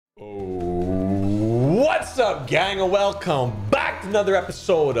What's up, gang, and welcome back to another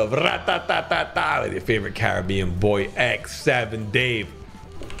episode of Ratatatata with your favorite Caribbean boy, X7 Dave.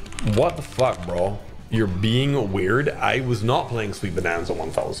 What the fuck, bro? You're being weird. I was not playing Sweet Bonanza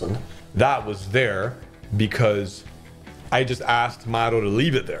 1000. That was there because I just asked Mado to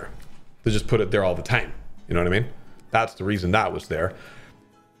leave it there, to just put it there all the time. You know what I mean? That's the reason that was there.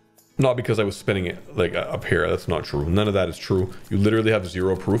 Not because I was spinning it like up here. That's not true. None of that is true. You literally have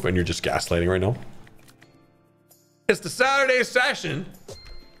zero proof and you're just gaslighting right now. It's the Saturday session.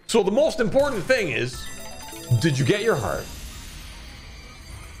 So the most important thing is, did you get your heart?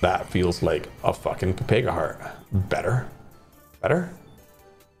 That feels like a fucking Pepega heart. Better? Better?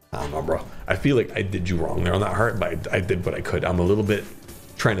 I don't know, bro. I feel like I did you wrong there on that heart, but I did what I could. I'm a little bit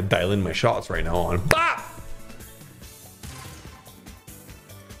trying to dial in my shots right now on BAH!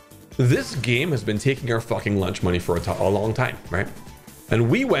 This game has been taking our fucking lunch money for a long time, right? And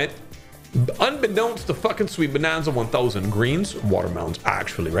we went, unbeknownst to fucking Sweet Bonanza 1000, greens, watermelons,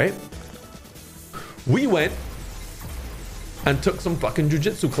 actually, right? We went and took some fucking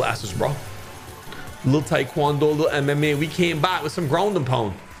jiu-jitsu classes, bro. Little taekwondo, little MMA. We came back with some ground and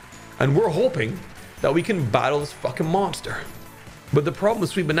pound. And we're hoping that we can battle this fucking monster. But the problem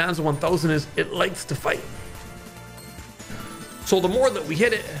with Sweet Bonanza 1000 is it likes to fight. So the more that we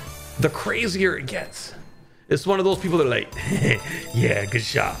hit it, the crazier it gets. It's one of those people that are like, yeah, good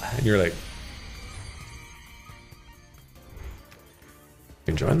shot. And you're like,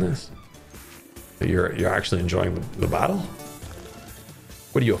 enjoying this? You're actually enjoying the battle?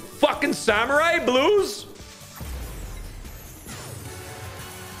 What are you, a fucking samurai, Blues?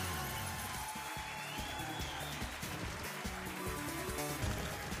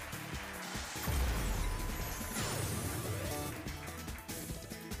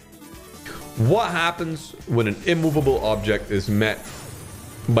 What happens when an immovable object is met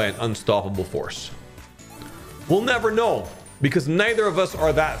by an unstoppable force? We'll never know, because neither of us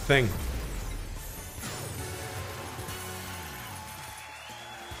are that thing.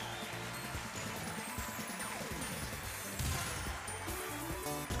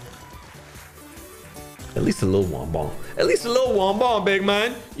 At least a little wombo. At least a little wombo, big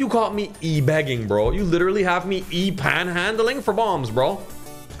man. You caught me e-begging, bro. You literally have me e-panhandling for bombs, bro.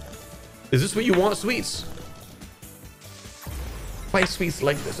 Is this what you want, Sweets? Why Sweets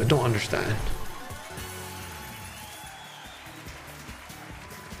like this? I don't understand.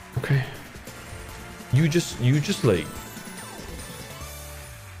 Okay. You just like...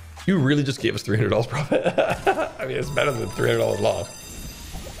 You really just gave us $300 profit. I mean, it's better than $300 loss.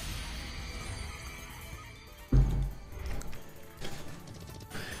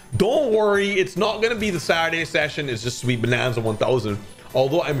 Don't worry, it's not going to be the Saturday session. It's just Sweet Bonanza 1000.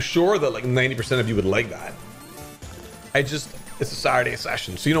 Although I'm sure that like 90% of you would like that. It's a Saturday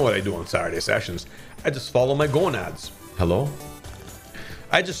session. So you know what I do on Saturday sessions? I just follow my gonads. Hello?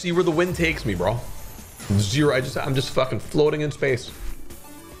 I just see where the wind takes me, bro. Zero. I'm just fucking floating in space.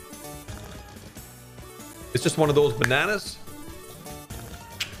 It's just one of those bananas.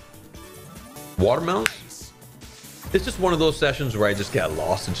 Watermelons. It's just one of those sessions where I just get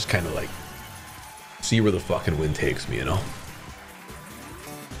lost and just kind of like see where the fucking wind takes me, you know?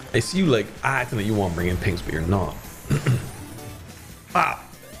 I see you like acting that you want to bring in pinks, but you're not. Ah!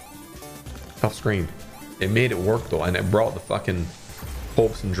 Tough screen. It made it work though, and it brought the fucking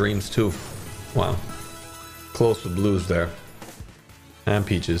hopes and dreams too. Wow. Close with Blues there. And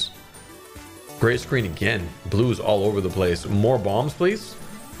Peaches. Great screen again. Blues all over the place. More bombs, please.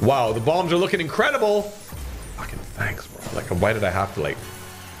 Wow, the bombs are looking incredible. Fucking thanks, bro. Like, why did I have to like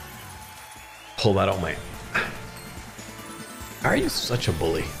pull that on my... Are you such a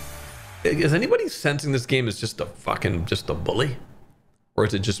bully? Is anybody sensing this game is just a bully? Or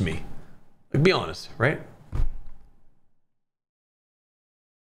is it just me? Like, be honest, right?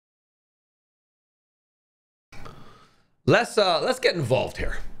 Let's get involved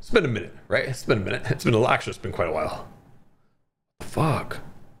here. It's been a minute, right? It's been a minute. Actually, it's been quite a while. Fuck.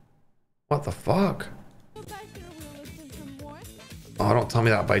 What the fuck? Oh, don't tell me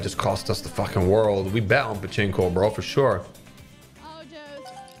that bite just cost us the fucking world. We bet on Pachinko, bro, for sure.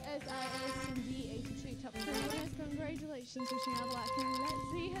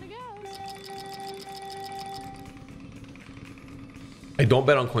 I don't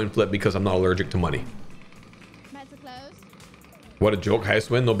bet on coin flip because I'm not allergic to money. What a joke. Highest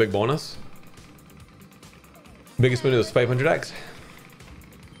win, no big bonus. Biggest win is 500x.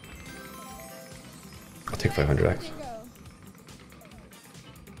 I'll take 500x.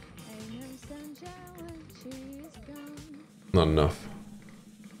 Not enough.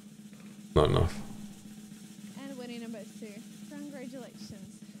 Not enough. And winning number 2.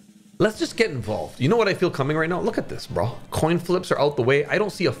 Congratulations. let's just get involved. You know what I feel coming right now? Look at this, bro. Coin flips are out the way. I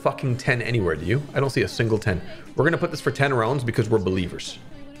don't see a fucking 10 anywhere, do you? I don't see a single 10. We're going to put this for 10 rounds because we're believers.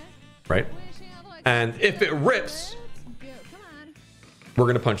 Right? And if it rips, we're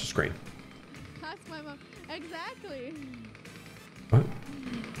going to punch the screen. That's my mom. Exactly. What?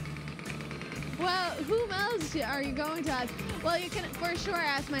 Well, whom else are you going to ask? Well, you can for sure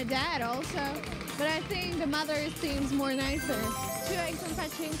ask my dad also. But I think the mother seems more nicer. 2 eggs and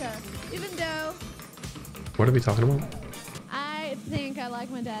pachinko. Even though What are we talking about? I think I like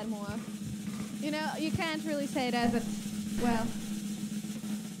my dad more. You know, you can't really say that, but well,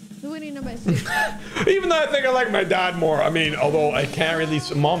 we need no best. Even though I think I like my dad more. I mean, although I can't really...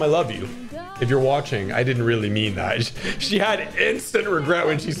 Mom, I love you. If you're watching, I didn't really mean that. She had instant regret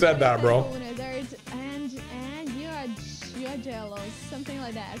when she said that, bro. And you're jealous. Something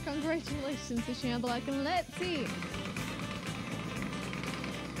like that. Congratulations to Shane Black. And let's see.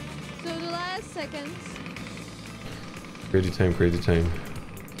 So the last seconds. Crazy time, crazy time.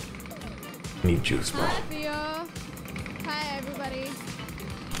 Need juice, bro. Hi, Theo. Hi, everybody.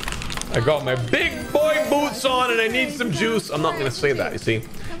 I got my big boy boots on and I need some juice. I'm not going to say that, you see.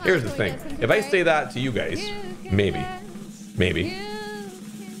 Here's the thing. If I say that to you guys, maybe.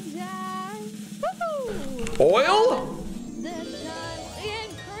 Oil?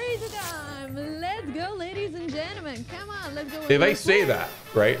 Crazy time. Let's go, ladies and gentlemen. Come on, let's go. If I say that,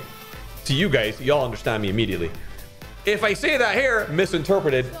 right, to you guys, y'all understand me immediately. If I say that here,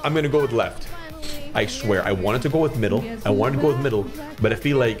 misinterpreted, I'm going to go with left. I swear, I wanted to go with middle. But I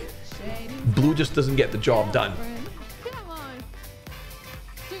feel like blue just doesn't get the job done.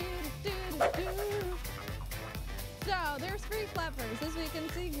 So there's 3 flappers, as we can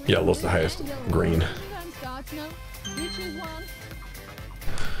see. Green, Yellow's the highest. Green. You choose one.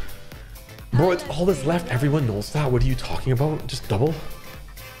 Bro, it's all that's left. Everyone knows that. What are you talking about? Just double?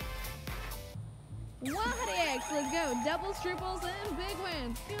 100x, let's go. Doubles, triples, and big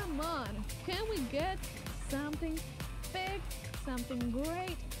wins. Come on. Can we get something big? Something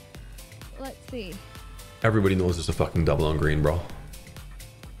great? Let's see. Everybody knows it's a fucking double on green, bro.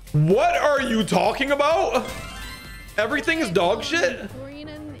 What are you talking about? Everything is dog shit? Green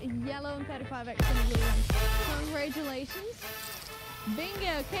and yellow and 35x and blue ones. Congratulations.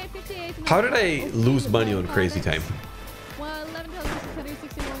 Bingo, K58. How did I lose money on Crazy Time? Well,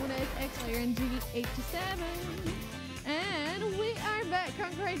 11,661 with X layer and G87. And we are back.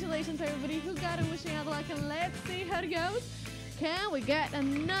 Congratulations, everybody who got it. Wishing out luck, and let's see how it goes. Can we get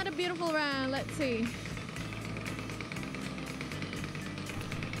another beautiful round? Let's see.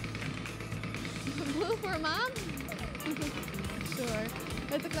 Blue for mom? Sure.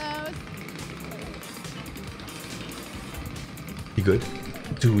 It's a close. You good?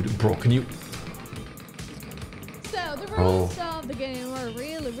 Dude, bro, can you... So the rules of the game are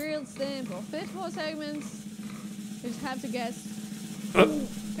really, real simple. 54 segments. You just have to guess. Come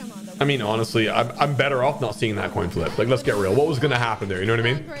on, though. I mean, honestly, I'm better off not seeing that coin flip. Like, let's get real. What was going to happen there? You know what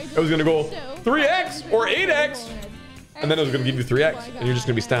I mean? It was going to go 3x or 8x. And then it was going to give you 3x. And you're just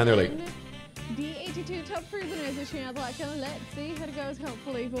going to be standing there like... D82 top 3 winners of Shane Black. Let's see how it goes.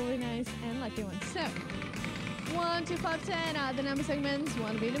 Hopefully it will be nice and lucky ones. So, 1, 2, 5, 10 are the number segments.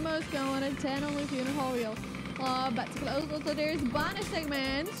 1 to be the most going and 10 only if you're in a whole wheel. But to close, also there's bonus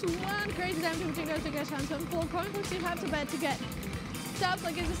segments. 1 crazy time to between goes to get chance on 4 coin flips. You have to bet to get stuff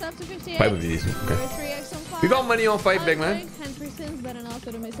that gives us up to 58. 5 of these. Okay. 3x on 5. We got money on 5, big man. 10%, but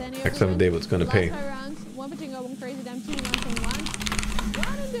also to miss any X7 Dave, what's going to pay? rounds, 1 between go, 1 crazy time, 2 rounds on 1.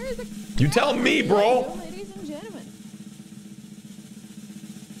 And there is a You tell me, bro. ladies and gentlemen.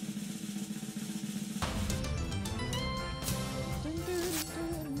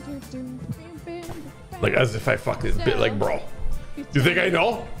 Like, as if I fucked this bit. Like, bro. You think I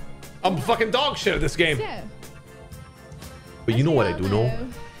know? I'm fucking dog shit at this game. But you know what I do know?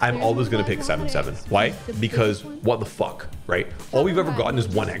 I'm always going to pick 7-7. Why? Because what the fuck, right? All we've ever gotten is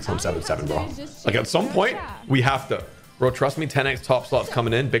 1x on 7-7, bro. Like, at some point, we have to. Bro, trust me, 10x top slots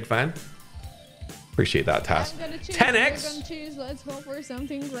coming in. Big fan. Appreciate that, Task. 10x? Let's hope for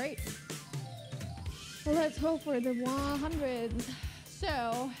something great. Let's hope for the 100s.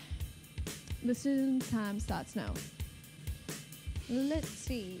 So, the season time starts now. Let's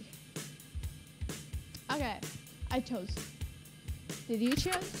see. Okay, I chose. Did you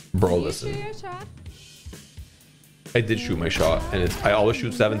choose? Bro, Did listen. You shoot your shot? I did shoot my shot, and I always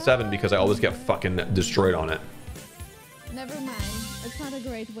shoot 7-7 because I always get fucking destroyed on it. Never mind. It's not a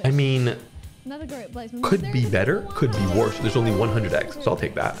great wish. I mean, not a great placement. could be better, could be worse. There's only 100x, so I'll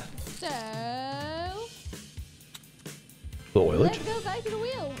take that. So, The oilage. let's go back to the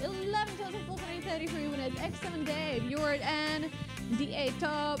wheel. 11,433 winners. X7 Dave, Yord, and D8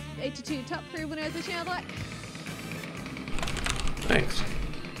 top 82 top 3 winners of Channel Black. Thanks.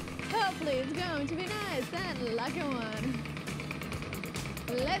 Hopefully it's going to be nice and lucky one.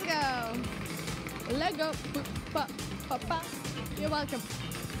 Let's go. Let's go. Boop, pop, pop, pop. You're welcome.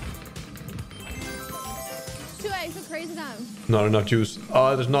 2x for crazy time. Not enough juice.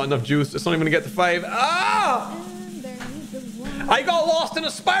 Oh, there's not enough juice. It's not even gonna get to 5. Ah! And there is the one. I got lost in a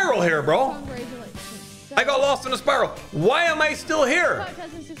spiral here, bro. Congratulations. I got lost in a spiral. Why am I still here?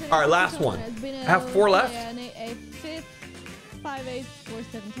 All right, last one. I have 4 left.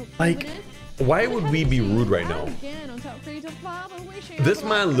 Like, why would we be rude right now? This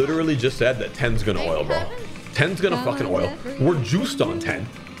man literally just said that 10's gonna oil, bro. 10's gonna fucking oil. We're juiced on 10.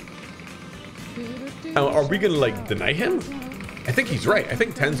 Are we gonna like deny him? I think he's right. I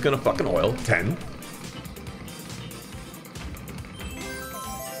think 10's gonna fucking oil. 10.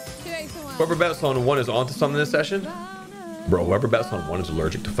 Whoever bets on 1 is onto something this session. Bro, whoever bets on 1 is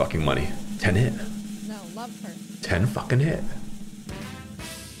allergic to fucking money. 10 hit. No, love her. 10 fucking hit.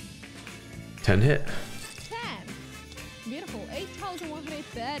 10 hit. 10. Beautiful.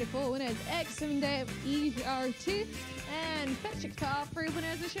 8,134 winners. X7 day ER2. And Patrick top 3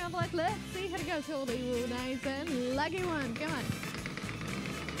 winners of Channel Black. Let's see how it goes. Holy, nice and lucky one. Come on.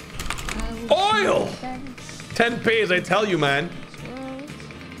 Oil! 10 pays, I tell you, man.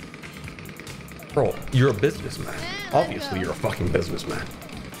 Bro, you're a businessman. Yeah, Obviously, you're a fucking businessman.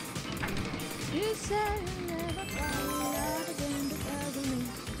 You said you never fall out again because of me.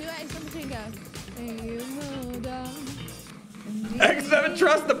 2x on the finger. And you moved on. X7,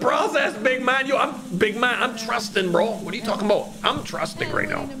 trust the process, big man. I'm trusting, bro. What are you talking about? I'm trusting right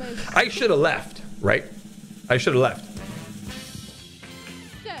now. I should have left, right? I should have left.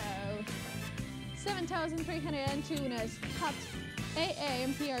 So, 7,302 winners. Hot AA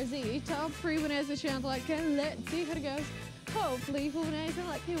and PRZ. Top 3 winners of Channel Black. And let's see how it goes. Hopefully, who nice and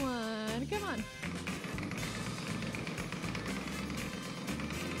lucky one. Come on.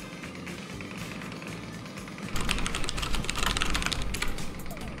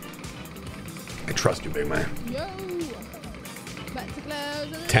 I trust you, big man. Yo! Back to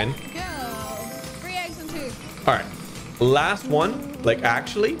close. 10. Let's go. 3 eggs and 2. All right. Last one. Like,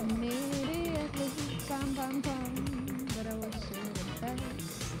 actually.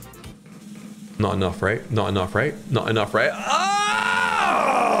 Not enough, right? Not enough, right? Not enough, right? Oh!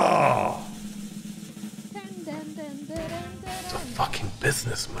 It's a fucking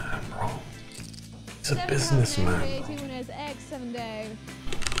businessman, bro. He's a businessman.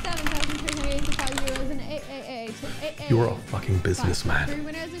 You're a fucking businessman.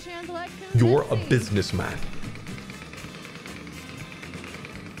 You're a businessman.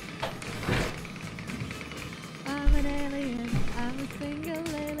 I'm an alien. I'm a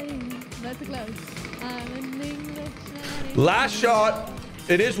single alien. That's close. I'm an English alien. Last shot.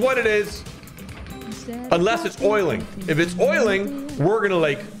 It is what it is. Unless it's oiling. If it's oiling, we're gonna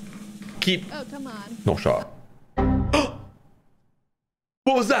like keep. Oh, come on. No shot.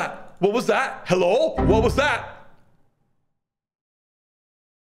 What was that? What was that? Hello? What was that?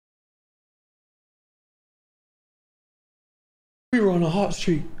 We were on a hot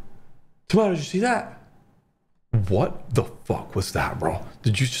streak. Tomato, did you see that? What the fuck was that, bro?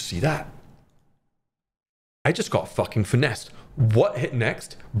 Did you just see that? I just got fucking finessed. What hit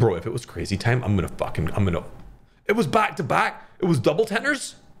next? Bro, if it was crazy time, I'm gonna... It was back to back. It was double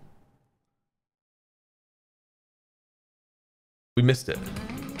tenors. We missed it.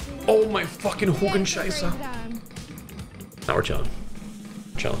 Oh my fucking Hogan Scheisse. Now we're chilling.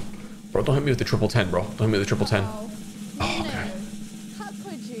 Chilling. Bro, don't hit me with the triple 10, bro. Don't hit me with the triple 10. Oh, okay. How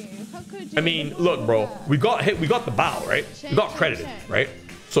could you? How could you? I mean, look, bro. We got hit. We got the bow, right? We got credited, right?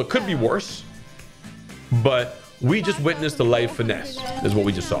 So it could be worse. But we just witnessed the live finesse, is what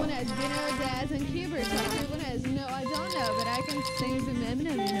we just saw. No, I don't know, but I can sing some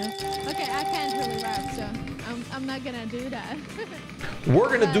Eminem, you know. Okay, I can't really rap, so I'm not gonna do that. We're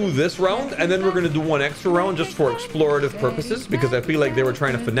gonna do this round, and then we're gonna do one extra round just for explorative purposes, because I feel like they were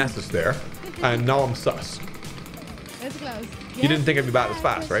trying to finesse us there, and now I'm sus. It's close. You didn't think I'd be back this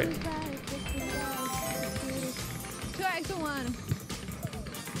fast, right? 2x1.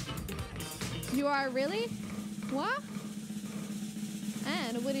 You are really? What?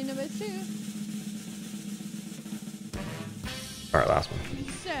 And winning number 2. All right, last one.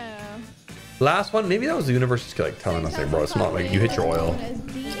 So. Last one. Maybe that was the universe just like telling us, like, bro, it's not like you hit your oil.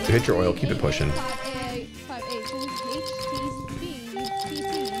 You hit your oil. Keep it pushing.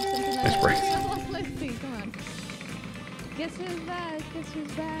 Nice break. Let's see. Come on. Guess who's back? Guess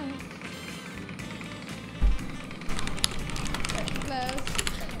who's back? Close.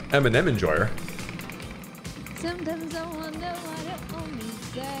 Eminem enjoyer. Sometimes I wonder what it only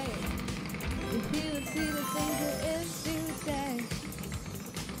say. If you would see the things it is to say.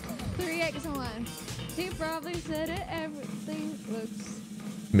 3x and 1. He probably said it, everything looks.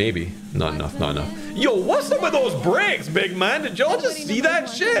 Maybe. Not enough, not enough. Yo, what's up with those brakes, big man? Did y'all just see that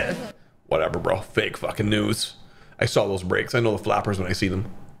shit? Whatever, bro. Fake fucking news. I saw those brakes. I know the flappers when I see them.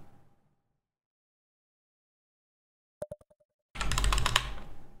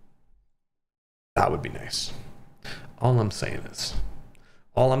 That would be nice. All I'm saying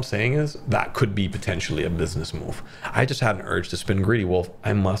is that could be potentially a business move. I just had an urge to spin Greedy Wolf.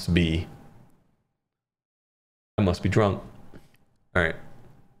 I must be drunk. All right.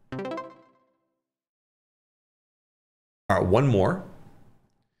 All right, one more.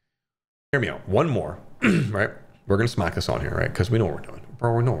 Hear me out. One more, right? We're going to smack this on here, right? Because we know what we're doing.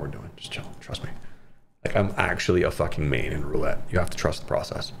 Bro, we know what we're doing. Just chill. Trust me. Like, I'm actually a fucking main in roulette. You have to trust the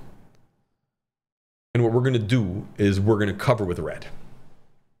process. And what we're going to do is we're going to cover with red.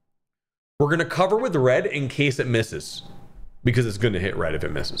 We're going to cover with red in case it misses. Because it's going to hit red if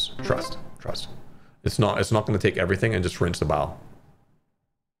it misses. Trust. Trust. It's not going to take everything and just rinse the bowl.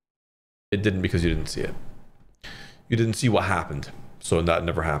 It didn't because you didn't see it. You didn't see what happened. So that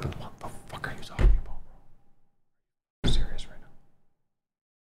never happened. What the fuck are you talking about, bro? I'm serious right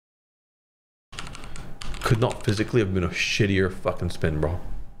now. Could not physically have been a shittier fucking spin, bro.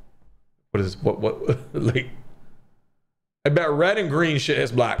 What is what like? I bet red and green shit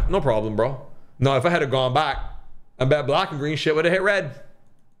hits black. No problem, bro. No, if I had gone back, I bet black and green shit would have hit red.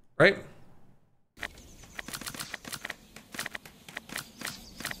 Right?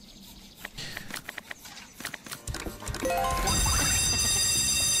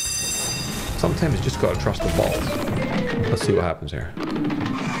 Sometimes you just gotta trust the balls. Let's see what happens here.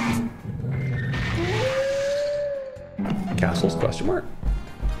 Castles? Question mark?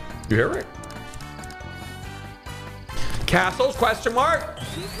 You hear it? Castles? Question mark?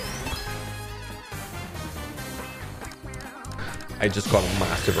 I just got a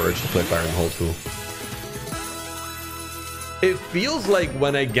massive urge to play Fire and Hold 2. It feels like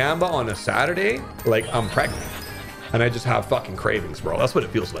when I gamba on a Saturday, like I'm pregnant. And I just have fucking cravings, bro. That's what it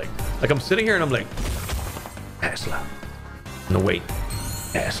feels like. Like I'm sitting here and I'm like, ass slap. No, wait.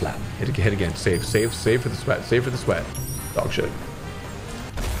 Ass slap. Hit again. Save for the sweat. Save for the sweat. Dog shit.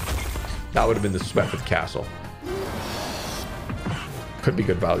 That would have been the sweat for the castle. Could be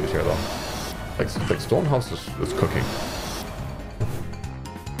good values here though. Like Stonehouse is cooking.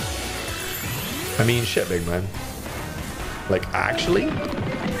 I mean, shit, big man. Like actually,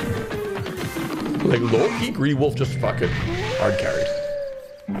 like low-key, Greedy Wolf just fucking hard carried.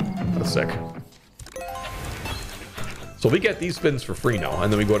 That's sick. So we get these spins for free now,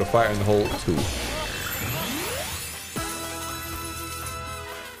 and then we go to Fire in the Hole 2.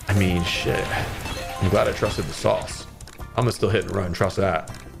 I mean, shit. I'm glad I trusted the sauce. I'm gonna still hit and run. Trust that.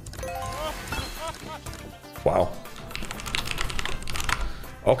 Wow.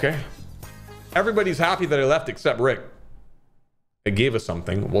 Okay. Everybody's happy that I left except Rick. It gave us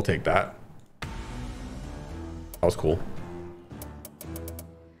something. We'll take that. That was cool.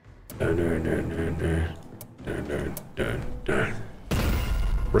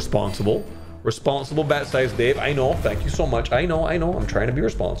 Responsible. Responsible bet size, Dave. I know. Thank you so much. I know. I'm trying to be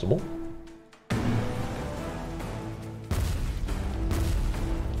responsible.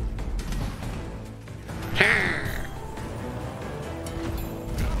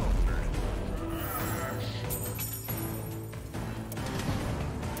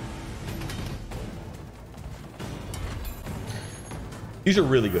 These are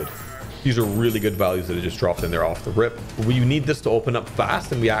really good. These are really good values that it just dropped in there off the rip. You need this to open up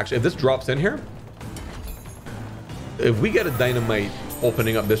fast, and we actually, if this drops in here, if we get a dynamite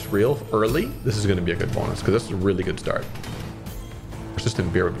opening up this reel early, this is going to be a good bonus because this is a really good start.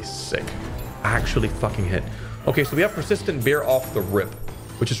 Persistent Bear would be sick. Actually fucking hit. Okay, so we have Persistent Bear off the rip,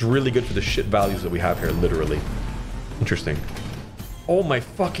 which is really good for the shit values that we have here, literally. Interesting. Oh my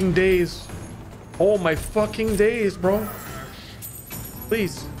fucking days. Oh my fucking days, bro.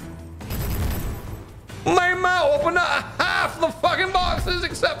 Please. My mouth opened up half the fucking boxes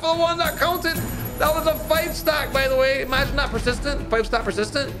except for the one that counted. That was a 5 stack, by the way. Imagine that persistent. 5 stack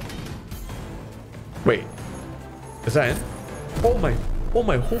persistent. Wait. Is that in? Oh my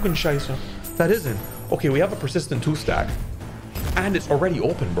Hogan Scheisse. That is in. Okay, we have a persistent 2 stack. And it's already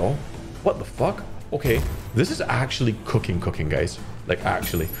open, bro. What the fuck? Okay. This is actually cooking, guys. Like,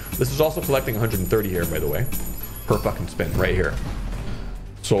 actually. This is also collecting 130 here, by the way. Per fucking spin, right here.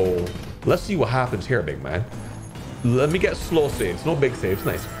 So let's see what happens here, big man. Let me get slow saves, no big saves.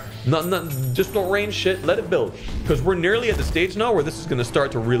 Nice. Just don't range shit. Let it build, because we're nearly at the stage now where this is going to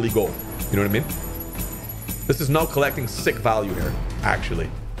start to really go. You know what I mean? This is now collecting sick value here, actually.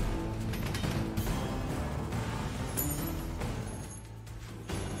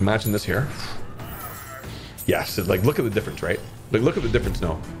 Imagine this here. Yes, like look at the difference, right? Like look at the difference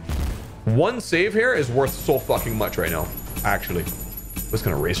now. One save here is worth so fucking much right now, actually. I'm just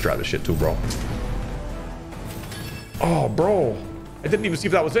gonna race drive this shit too, bro. Oh, bro. I didn't even see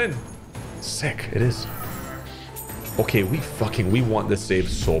if that was in. Sick, it is. Okay, we want this save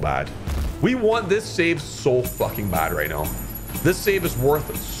so bad. We want this save so fucking bad right now. This save is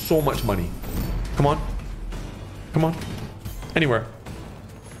worth so much money. Come on. Come on. Anywhere.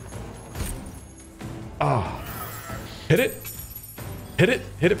 Ah. Hit it. Hit it.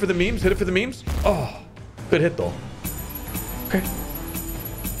 Hit it for the memes. Hit it for the memes. Oh. Good hit though. Okay.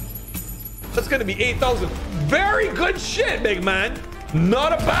 That's gonna be 8,000. Very good shit, big man.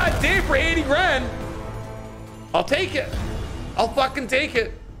 Not a bad day for 80 grand. I'll take it. I'll fucking take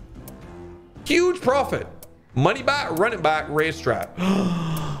it. Huge profit. Money back, run it back, raise strat.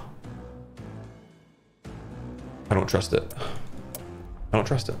 I don't trust it. I don't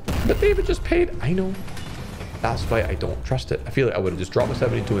trust it. But David just paid. I know. That's why I don't trust it. I feel like I would have just dropped a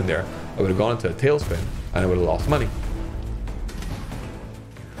 72 in there. I would have gone into a tailspin and I would have lost money.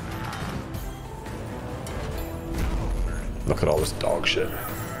 Look at all this dog shit.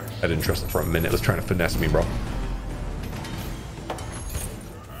 I didn't trust it for a minute. It was trying to finesse me, bro.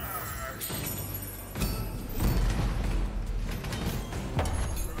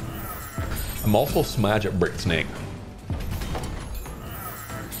 I'm also smudge at Brick Snake.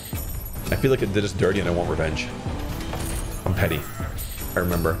 I feel like it did us dirty and I want revenge. I'm petty. I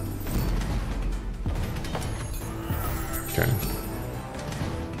remember. Okay.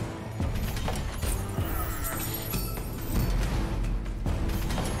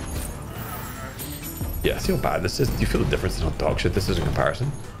 Yeah, see how bad this is? Do you feel the difference in how dog shit this is in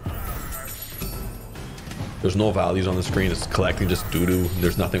comparison? There's no values on the screen. It's collecting just doo-doo.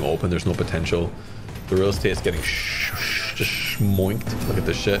 There's nothing open. There's no potential. The real estate is getting just schmoinked. Look at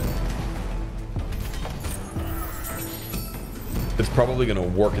this shit. It's probably going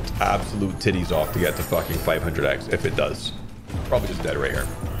to work its absolute titties off to get to fucking 500x. If it does. Probably just dead right here.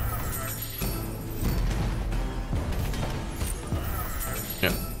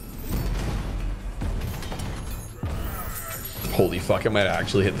 Yeah. Holy fuck, it might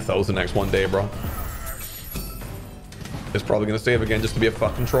actually hit the 1000x one day, bro. It's probably gonna save again just to be a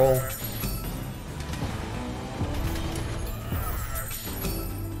fucking troll.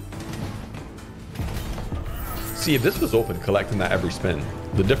 See, if this was open, collecting that every spin,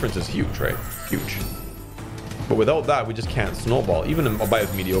 the difference is huge, right? Huge. But without that, we just can't snowball. Even a buy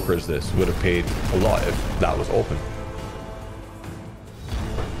as mediocre as this would have paid a lot if that was open.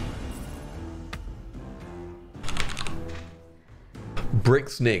 Brick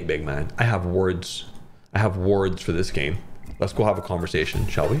Snake, big man. I have words. I have words for this game. Let's go have a conversation,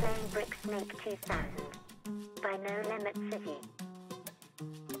 shall we? Brick Snake 2000 by No Limit City.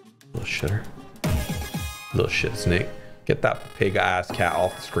 Little shitter. Little shit snake. Get that pig ass cat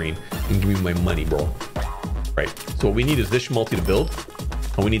off the screen and give me my money, bro. Right. So what we need is this multi to build,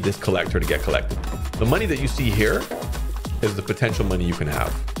 and we need this collector to get collected. The money that you see here is the potential money you can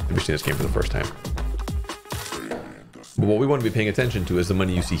have if you're seeing this game for the first time. But what we want to be paying attention to is the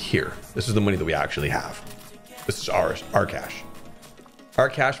money you see here. This is the money that we actually have. This is ours, our cash. Our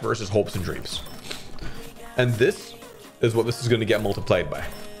cash versus hopes and dreams. And this is what this is going to get multiplied by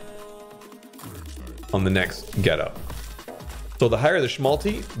on the next get up. So the higher the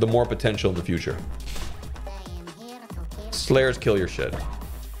schmalti, the more potential in the future. Slayers kill your shit.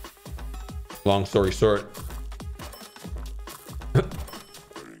 Long story short.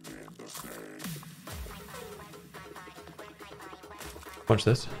 Punch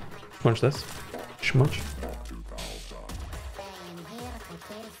this. Punch this. Schmunch.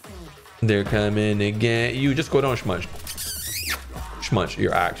 They're coming again. You just go down, Schmunch. Schmunch,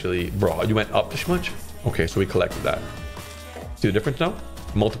 you're actually... Bro, you went up to Schmunch? Okay, so we collected that. See the difference now?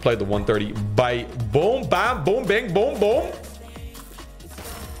 Multiplied the 130 by boom, bam, boom, bang, boom, boom.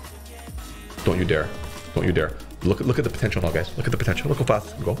 Don't you dare. Don't you dare. Look at the potential now, guys. Look at the potential. Look how fast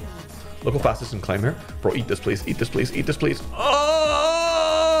this can go. Look how fast this can climb here. Bro, eat this, please. Eat this, please. Eat this, please.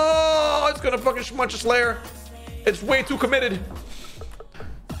 Oh, it's gonna fucking Schmunch a Slayer. It's way too committed.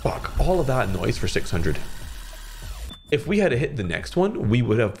 Fuck, all of that noise for 600. If we had to hit the next one, we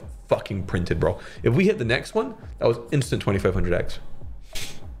would have fucking printed, bro. If we hit the next one, that was instant 2500x.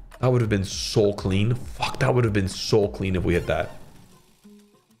 That would have been so clean. Fuck, that would have been so clean if we hit that.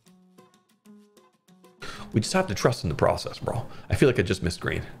 We just have to trust in the process, bro. I feel like I just missed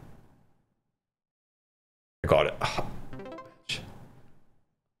green. I got it. Oh,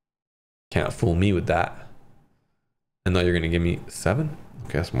 can't fool me with that. And now you're going to give me 7?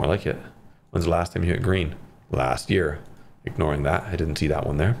 Okay, that's more like it. When's the last time you hit green? Last year. Ignoring that. I didn't see that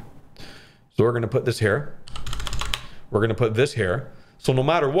one there. So we're going to put this here. We're going to put this here. So no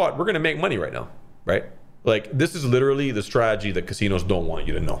matter what, we're going to make money right now, right? Like, this is literally the strategy that casinos don't want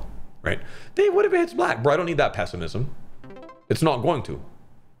you to know, right? Dave, what if it hits black? Bro, I don't need that pessimism. It's not going to.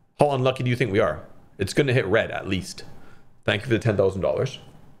 How unlucky do you think we are? It's going to hit red at least. Thank you for the $10,000.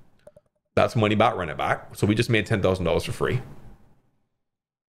 That's money back, run it back. So we just made $10,000 for free.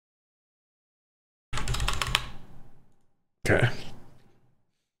 Okay.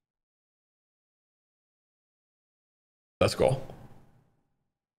 Let's go.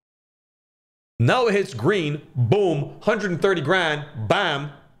 Now it hits green. Boom. 130 grand.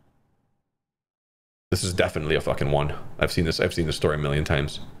 Bam. This is definitely a fucking one. I've seen this story a million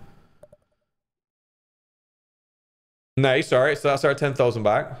times. Nice. All right. So that's our 10,000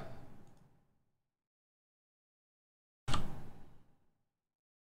 back.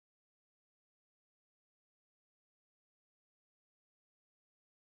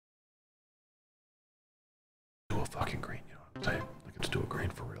 Do a fucking green. You know what I'm saying? Like, let's do a green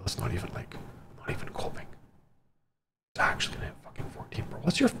for real. It's not even like, not even coping. It's actually gonna hit fucking 14, bro.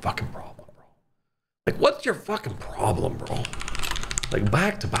 What's your fucking problem, bro? Like, what's your fucking problem, bro? Like,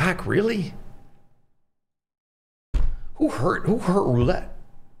 back to back, really? Who hurt roulette?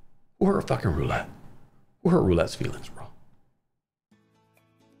 Who hurt fucking roulette? Who hurt roulette's feelings, bro?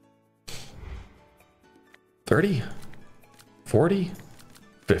 30, 40,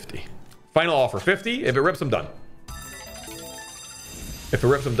 50. Final offer, 50. If it rips, I'm done. If it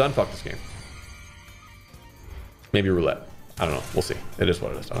rips, I'm done. Fuck this game. Maybe roulette. I don't know. We'll see. It is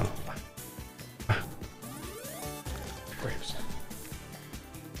what it is. I don't know. Braves.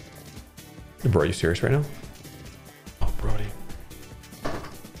 Bro, are you serious right now? Oh, Brody.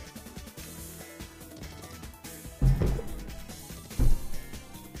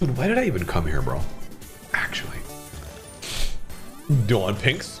 Dude, why did I even come here, bro? Actually. Dawn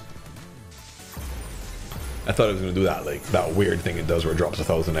Pinks. I thought it was going to do that, like, that weird thing it does where it drops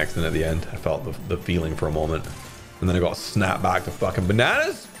 1,000x, and at the end, I felt the feeling for a moment. And then I got snapped back to fucking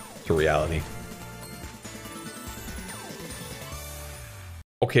bananas to reality.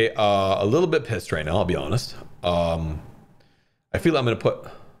 Okay, a little bit pissed right now, I'll be honest. I feel I'm going to put...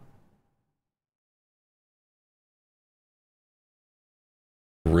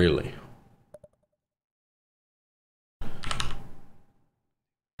 Really?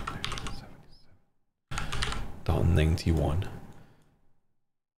 $91.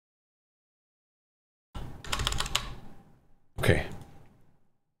 Okay.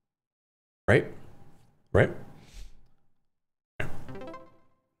 Right?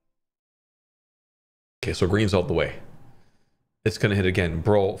 Okay, so green's out the way. It's gonna hit again.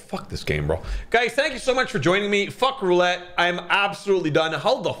 Bro, fuck this game, bro. Guys, thank you so much for joining me. Fuck roulette. I'm absolutely done.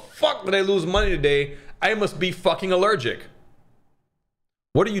 How the fuck did I lose money today? I must be fucking allergic.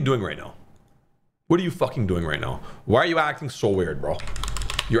 What are you doing right now? What are you fucking doing right now? Why are you acting so weird, bro?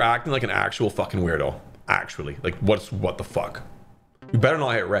 You're acting like an actual fucking weirdo. Actually, like, what the fuck? You better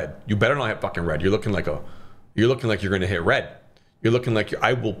not hit red. You better not hit fucking red. You're looking like you're gonna hit red. You're looking like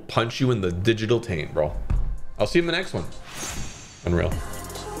I will punch you in the digital taint, bro. I'll see you in the next one. Unreal.